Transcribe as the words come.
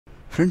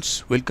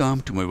Friends,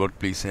 welcome to my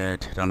workplace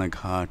at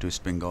Ranaghat,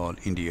 West Bengal,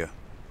 India.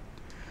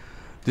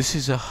 This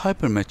is a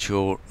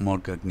hypermature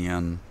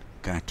Morgagnian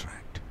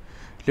cataract.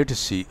 Let us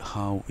see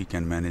how we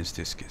can manage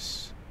this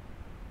case.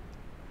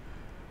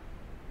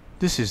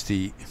 This is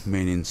the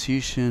main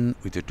incision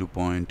with a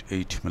 2.8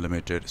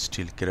 mm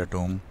steel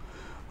keratome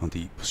on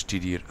the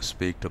posterior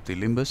aspect of the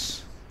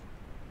limbus.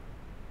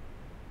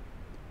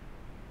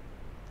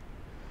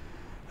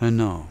 And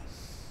now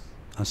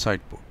a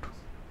side port.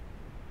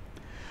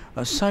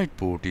 A side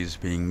port is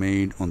being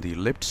made on the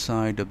left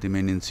side of the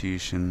main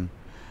incision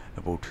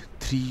about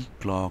 3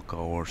 clock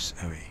hours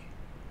away.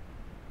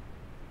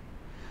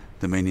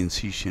 The main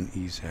incision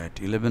is at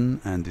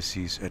 11 and this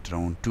is at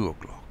around 2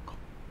 o'clock.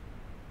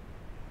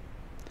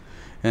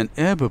 An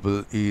air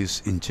bubble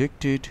is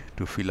injected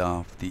to fill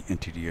up the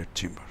anterior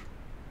chamber.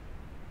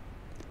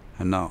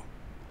 And now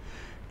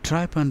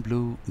trypan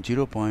blue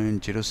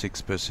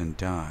 0.06%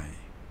 dye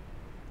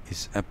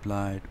is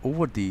applied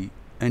over the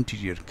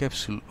anterior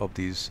capsule of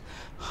this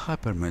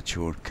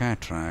hypermature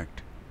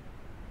cataract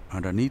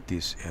underneath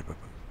this air bubble.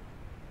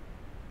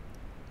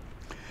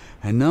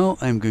 And now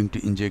I am going to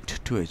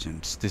inject two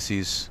agents. This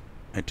is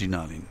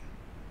adrenaline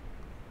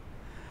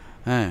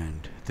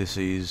and this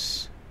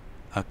is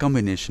a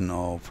combination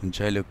of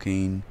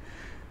xylocaine,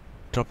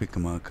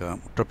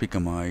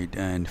 tropicamide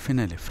and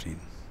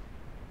phenylephrine.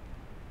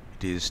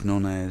 It is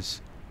known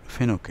as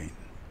phenocaine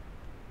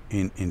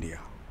in India.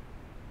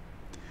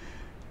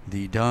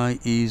 The dye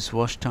is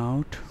washed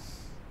out,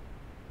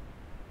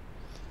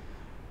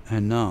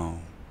 and now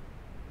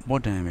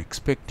what I am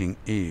expecting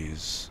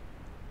is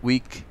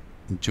weak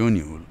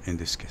zonule in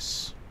this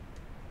case,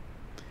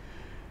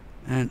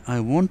 and I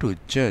want to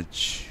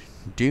judge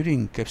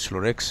during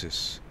capsular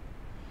Rhexis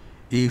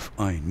if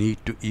I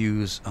need to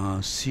use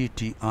a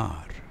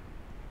CTR.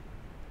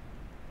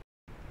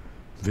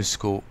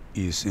 Visco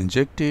is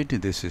injected.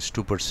 This is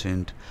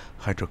 2%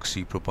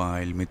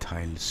 hydroxypropyl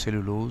methyl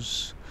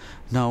cellulose.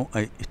 Now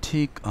I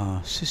take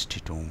a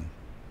cystitome,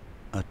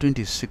 a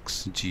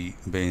 26G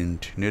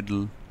bent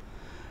needle,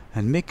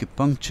 and make a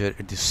puncture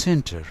at the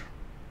center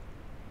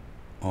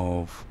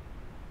of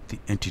the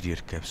anterior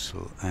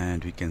capsule,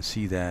 and we can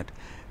see that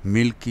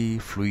milky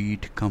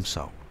fluid comes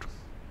out.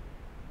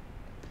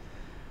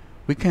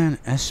 We can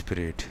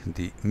aspirate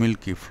the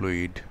milky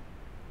fluid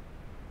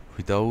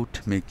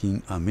without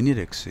making a mini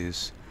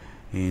Rhexis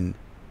in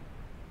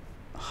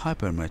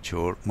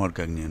hypermature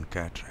Morgagnian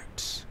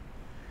cataracts.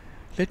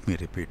 Let me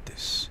repeat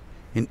this.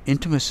 In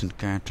intumescent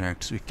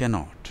cataracts we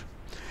cannot.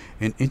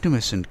 In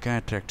intumescent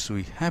cataracts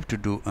we have to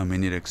do a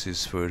mini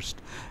Rhexis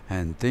first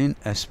and then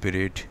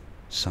aspirate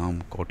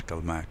some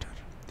cortical matter.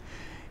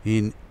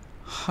 In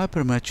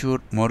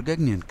hypermature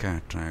Morgagnian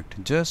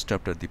cataract, just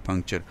after the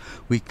puncture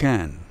we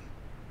can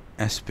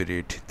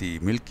aspirate the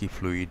milky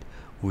fluid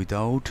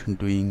without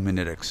doing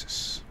mini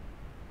Rhexis.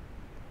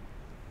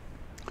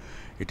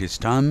 It is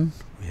done.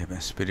 We have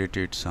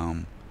aspirated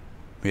some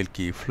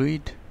milky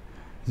fluid.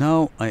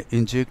 Now I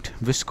inject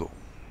visco,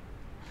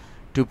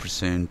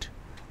 2%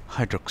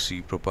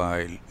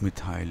 hydroxypropyl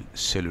methyl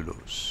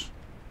cellulose.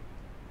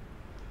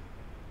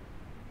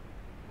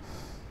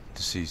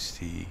 This is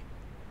the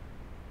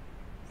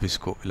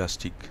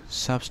viscoelastic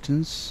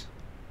substance.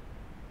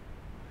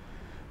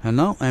 And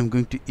now I am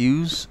going to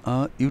use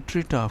a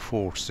Utrita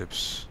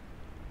forceps.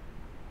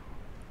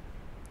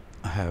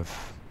 I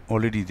have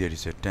already, there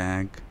is a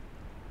tag.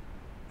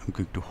 I'm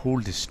going to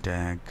hold this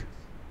tag,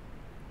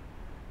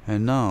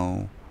 and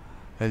now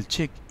I'll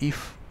check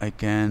if I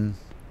can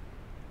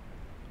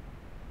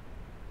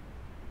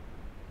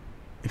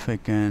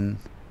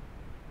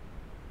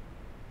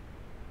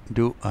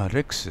do a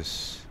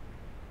Rhexis.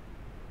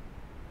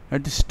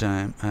 At this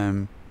time I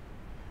am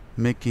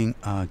making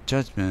a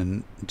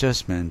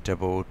judgment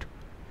about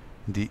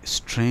the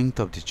strength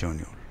of the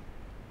zonule,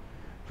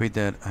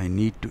 whether I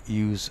need to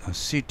use a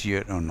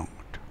CTR or not.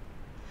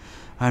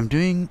 I am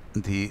doing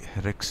the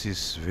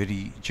Rhexis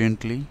very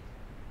gently,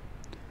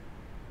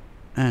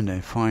 and I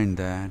find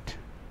that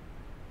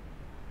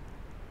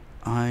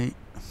I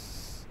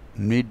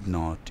need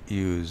not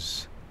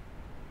use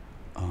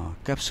a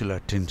capsular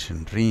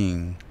tension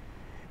ring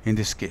in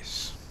this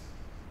case.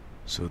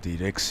 So the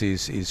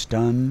Rhexis is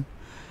done.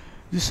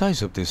 The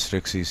size of this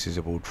Rhexis is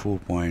about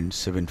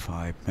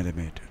 4.75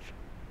 mm.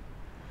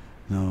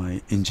 Now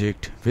I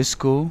inject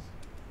visco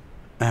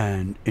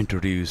and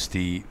introduce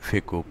the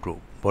Phaco probe.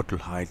 Bottle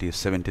height is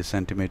 70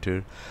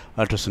 cm,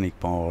 ultrasonic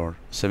power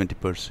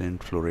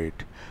 70%, flow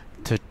rate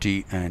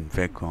 30 and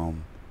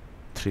vacuum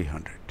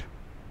 300.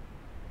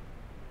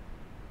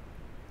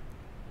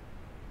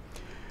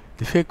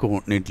 The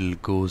Phaco needle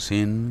goes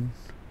in,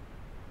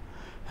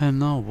 and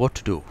now what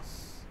to do?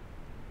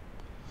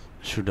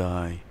 Should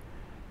I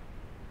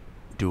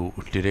do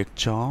direct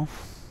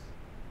chaff?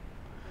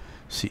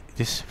 See,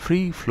 this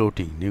free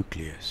floating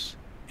nucleus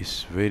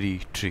is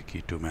very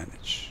tricky to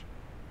manage.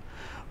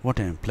 What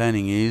I am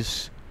planning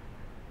is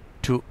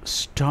to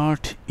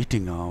start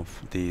eating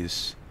off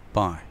this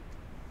pie,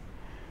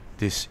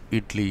 this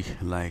idli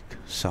like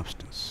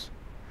substance.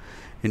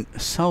 In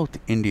South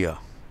India,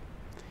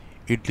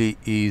 idli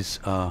is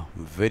a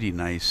very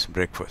nice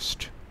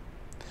breakfast.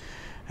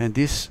 And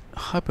this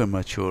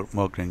hypermature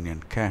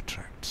Morgagnian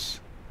cataracts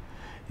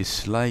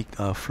is like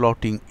a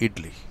floating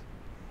idli.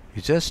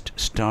 You just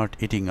start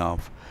eating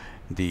off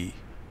the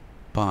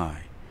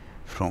pie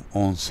from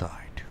one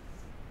side.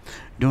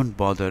 Don't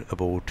bother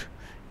about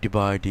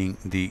dividing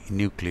the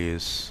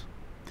nucleus.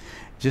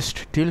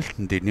 Just tilt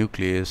the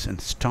nucleus and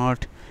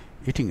start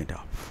eating it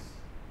off.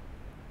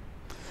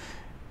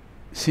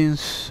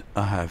 Since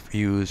I have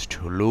used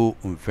low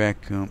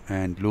vacuum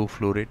and low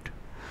flow rate,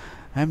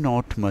 I am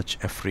not much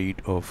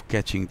afraid of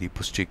catching the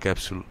posterior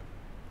capsule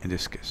in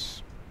this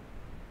case.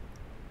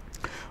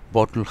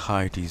 Bottle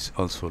height is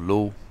also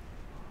low,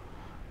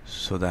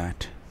 so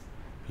that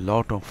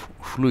lot of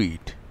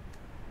fluid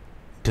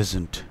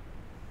doesn't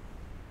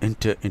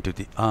enter into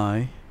the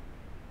eye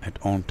at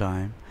on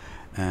time,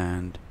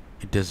 and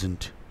it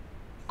doesn't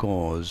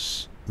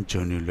cause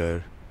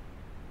granular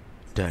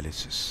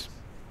dialysis.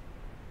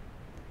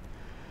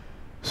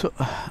 So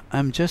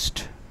I'm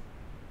just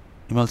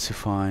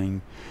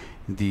emulsifying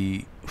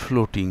the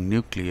floating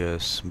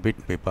nucleus bit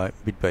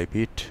by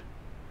bit.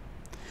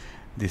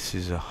 This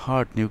is a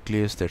hard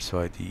nucleus, that's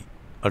why the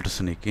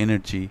ultrasonic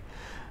energy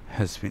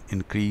has been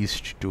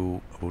increased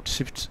to about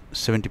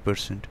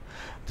 70%.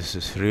 This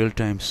is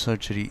real-time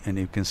surgery, and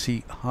you can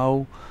see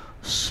how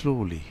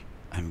slowly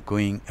I'm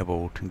going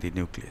about the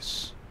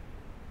nucleus.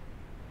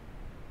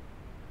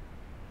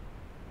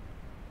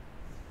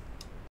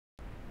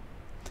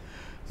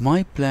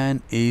 My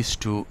plan is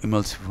to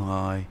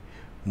emulsify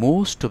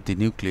most of the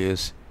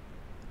nucleus,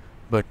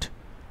 but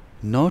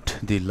not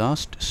the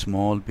last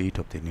small bit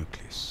of the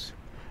nucleus,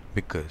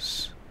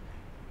 because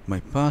my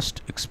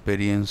past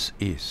experience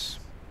is,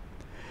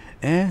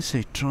 as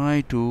I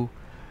try to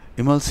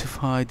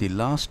emulsify the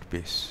last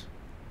piece,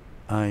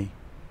 I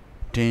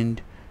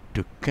tend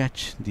to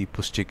catch the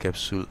posterior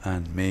capsule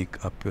and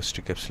make a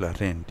posterior capsular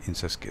rent in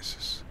such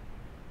cases.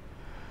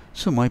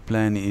 So my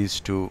plan is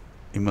to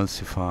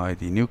emulsify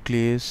the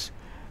nucleus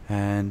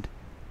and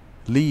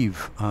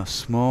leave a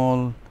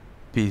small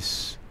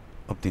piece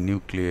of the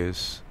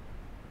nucleus,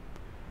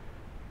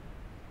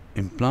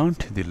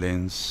 implant the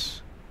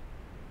lens,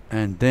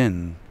 and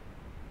then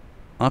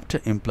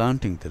after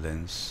implanting the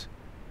lens,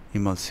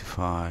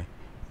 emulsify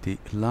the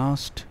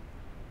last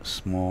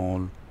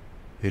small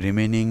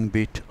remaining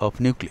bit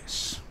of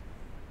nucleus.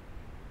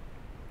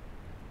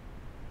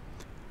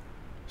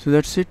 So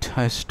that's it.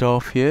 I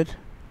stop here,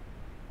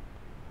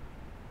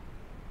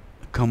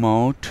 come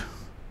out,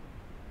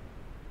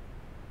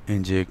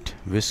 inject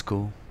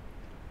visco,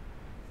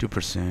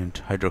 2%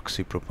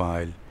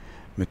 hydroxypropyl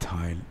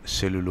methyl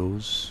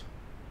cellulose,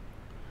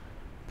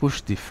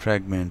 push the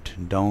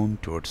fragment down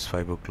towards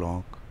 5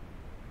 o'clock,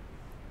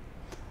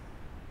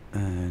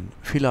 and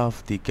fill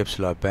off the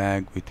capsular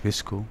bag with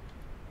visco.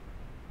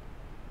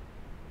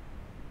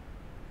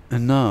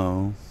 And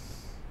now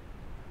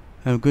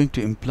I'm going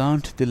to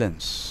implant the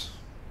lens.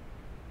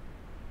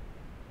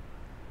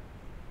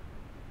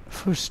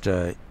 First,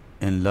 I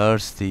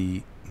enlarge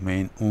the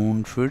main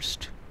wound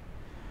first,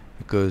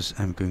 because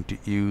I'm going to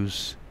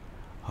use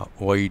a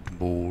wide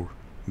bore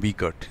B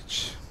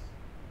cartridge.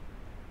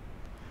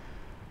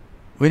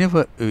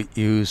 Whenever we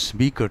use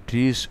B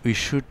cartridge, we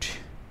should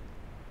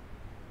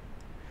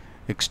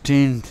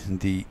extend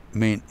the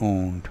main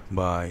wound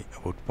by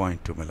about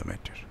 0.2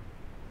 millimeter.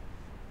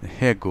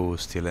 Here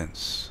goes the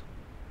lens.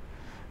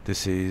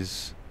 This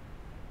is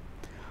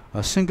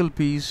a single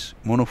piece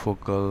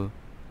monofocal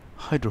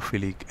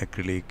hydrophilic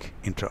acrylic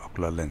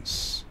intraocular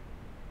lens,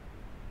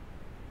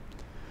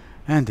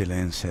 and the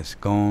lens has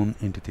gone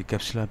into the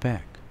capsular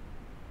bag.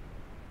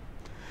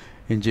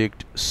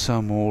 Inject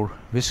some more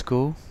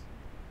visco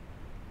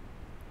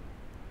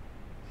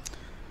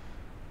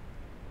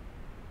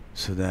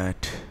so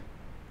that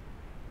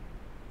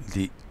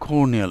the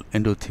corneal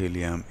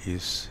endothelium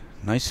is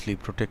nicely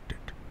protected.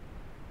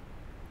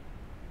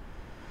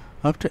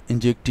 After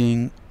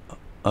injecting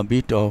a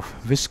bit of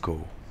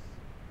visco,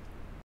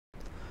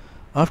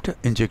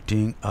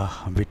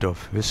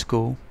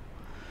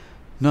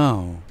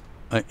 now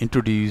I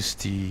introduce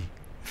the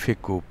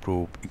Phaco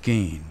probe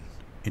again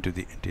into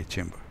the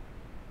antechamber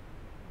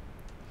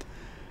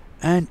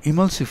and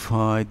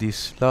emulsify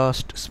this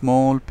last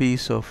small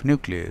piece of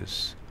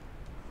nucleus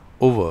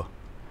over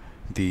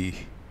the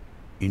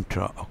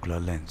intraocular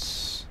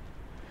lens.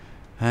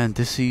 And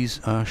this is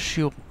a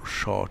sure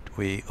short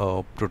way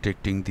of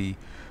protecting the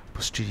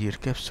posterior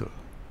capsule.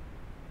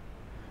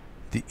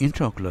 The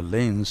intraocular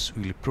lens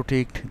will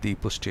protect the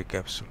posterior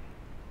capsule.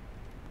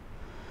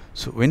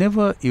 So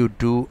whenever you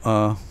do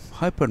a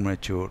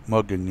hypermature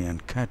Morgagnian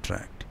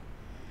cataract,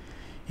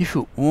 if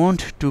you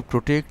want to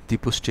protect the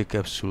posterior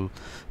capsule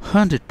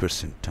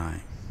 100%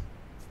 time,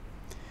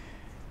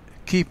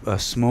 keep a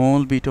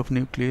small bit of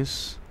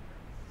nucleus,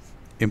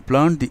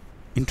 implant the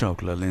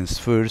intraocular lens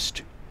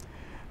first,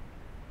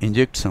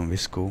 inject some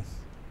visco,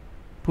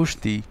 push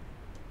the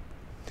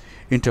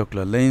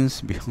intraocular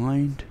lens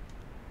behind,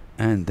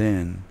 and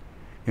then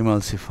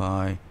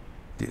emulsify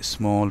the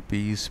small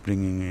piece,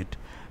 bringing it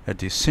at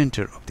the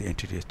center of the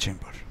anterior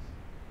chamber.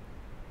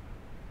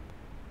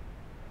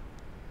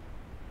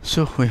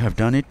 So we have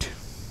done it.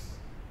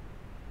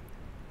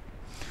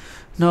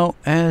 Now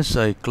as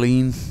I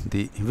clean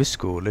the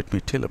visco, let me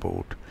tell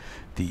about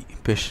the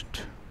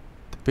patient.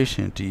 The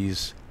patient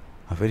is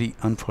a very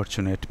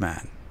unfortunate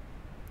man.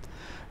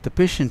 The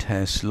patient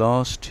has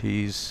lost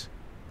his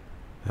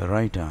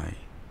right eye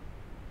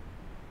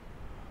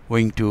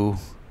owing to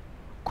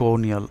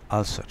corneal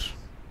ulcer.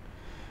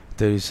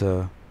 There is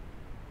a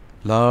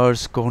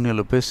large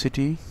corneal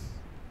opacity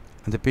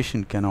and the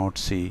patient cannot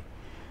see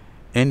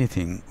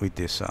anything with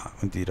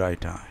with the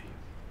right eye,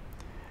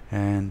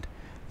 and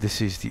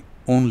this is the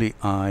only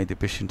eye the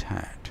patient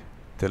had,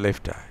 the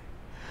left eye.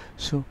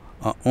 So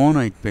a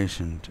one-eyed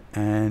patient,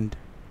 and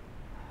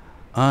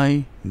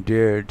I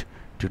dared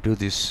to do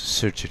this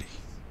surgery.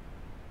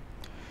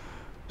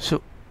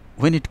 So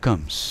when it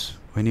comes,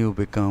 when you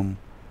become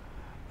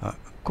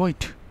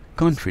quite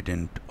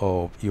confident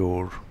of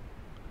your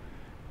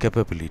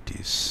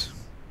capabilities,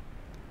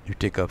 you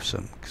take up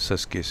some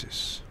such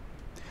cases.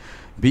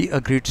 Be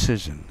a great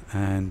surgeon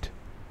and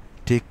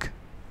take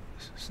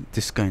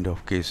this kind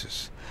of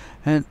cases.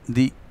 And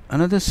the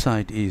another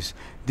side is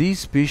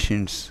these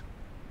patients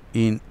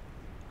in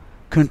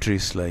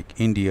countries like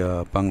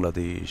India,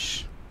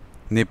 Bangladesh,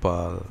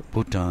 Nepal,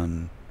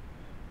 Bhutan,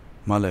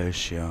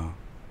 Malaysia,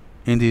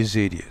 in these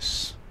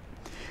areas,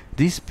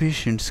 these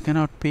patients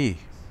cannot pay.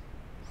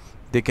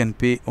 They can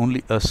pay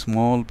only a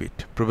small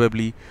bit,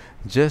 probably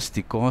just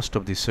the cost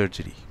of the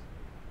surgery.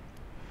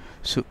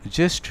 So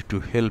just to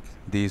help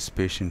these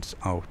patients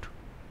out,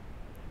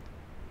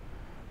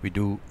 we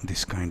do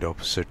this kind of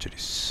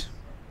surgeries.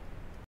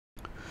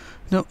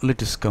 Now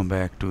let us come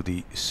back to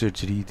the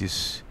surgery.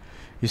 This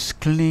is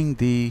cleaning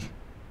the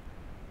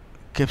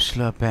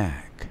capsular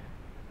bag.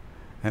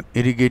 I'm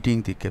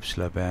irrigating the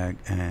capsular bag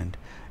and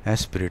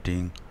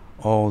aspirating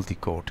all the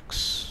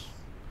cortex.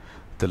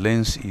 The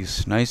lens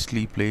is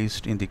nicely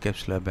placed in the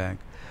capsular bag.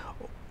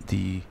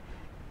 The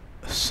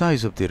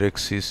size of the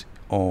Rhexis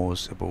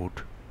was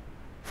about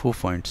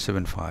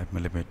 4.75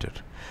 millimeter.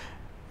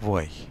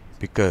 Why?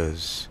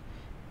 Because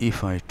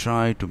if I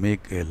try to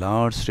make a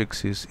large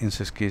Rhexis in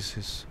such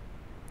cases,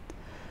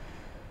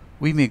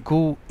 we may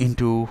go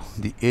into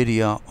the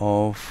area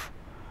of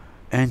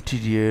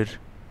anterior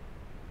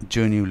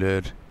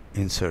genular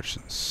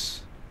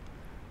insertions,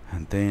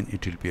 and then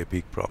it will be a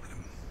big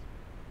problem.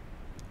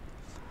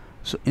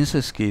 So in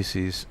such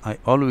cases, I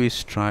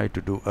always try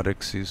to do a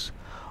Rhexis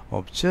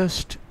of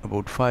just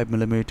about 5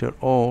 millimeter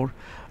or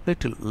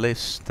little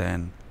less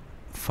than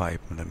 5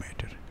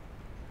 millimeter.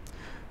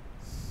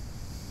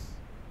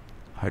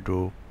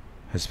 Hydro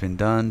has been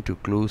done to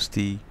close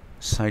the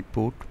side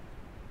port.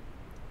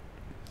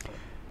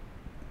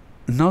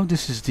 Now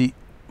this is the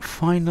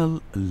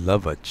final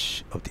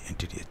lavage of the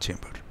anterior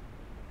chamber.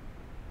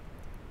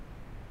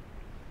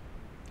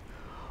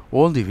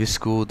 All the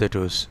visco that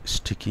was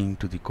sticking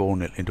to the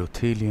corneal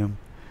endothelium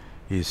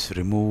is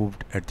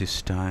removed at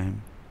this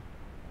time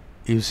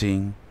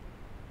using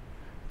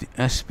the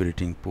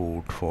aspirating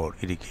port for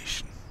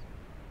irrigation.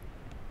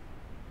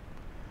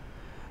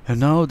 And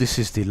now this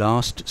is the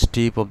last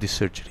step of the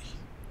surgery.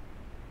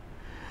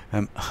 I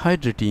am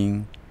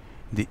hydrating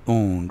the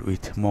wound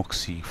with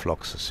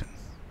Moxifloxacin.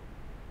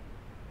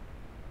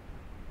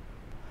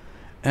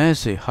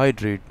 As I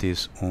hydrate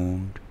this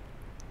wound,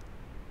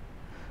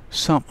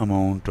 some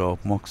amount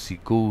of Moxi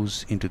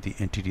goes into the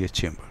anterior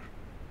chamber.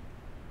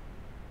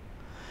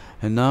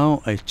 And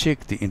now I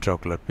check the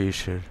intraocular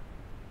pressure,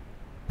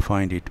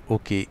 find it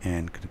okay,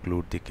 and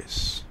conclude the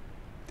case.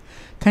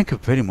 Thank you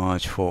very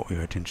much for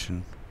your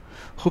attention.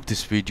 Hope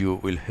this video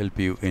will help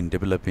you in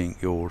developing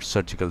your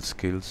surgical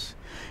skills.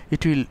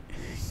 It will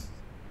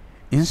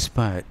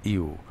inspire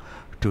you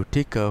to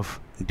take up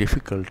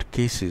difficult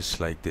cases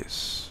like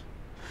this,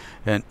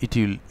 and it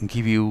will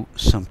give you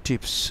some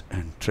tips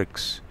and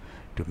tricks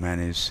to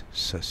manage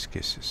such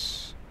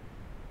cases.